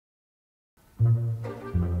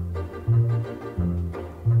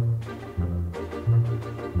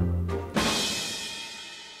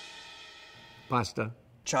Pasta.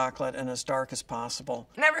 Chocolate and as dark as possible.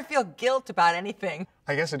 Never feel guilt about anything.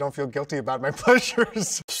 I guess I don't feel guilty about my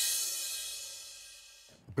pleasures.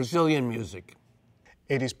 Brazilian music.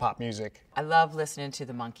 80s pop music. I love listening to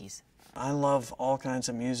the Monkees. I love all kinds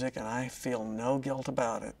of music, and I feel no guilt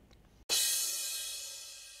about it.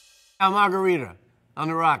 A margarita. On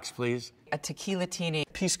the rocks, please. A tequila-tini.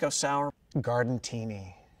 Pisco sour.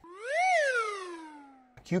 Gardentini.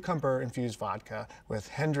 Cucumber-infused vodka with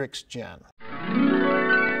Hendrick's gin.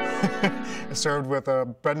 Served with a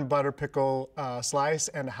bread and butter pickle slice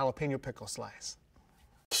and a jalapeno pickle slice.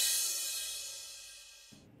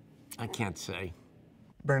 I can't say.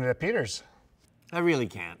 Bernadette Peters. I really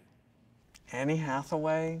can't. Annie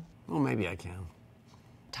Hathaway. Well, maybe I can.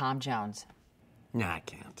 Tom Jones. No, I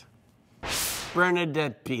can't.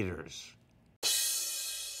 Bernadette Peters.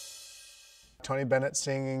 Tony Bennett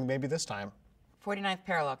singing Maybe This Time. 49th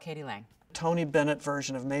Parallel, Katie Lang. Tony Bennett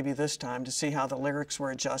version of Maybe This Time to see how the lyrics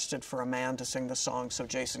were adjusted for a man to sing the song so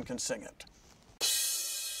Jason can sing it.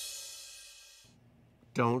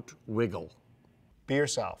 Don't wiggle. Be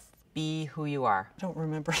yourself. Be who you are. I don't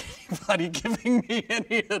remember anybody giving me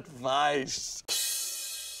any advice.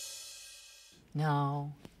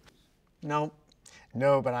 No. Nope.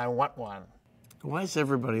 No, but I want one. Why is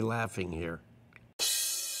everybody laughing here?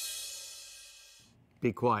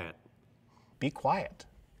 Be quiet. Be quiet.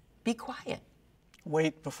 Be quiet.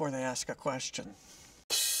 Wait before they ask a question.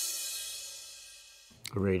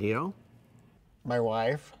 Radio. My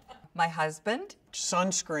wife. My husband.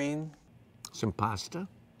 Sunscreen. Some pasta.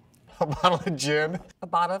 A bottle of gin. A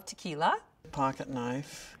bottle of tequila. Pocket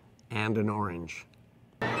knife. And an orange.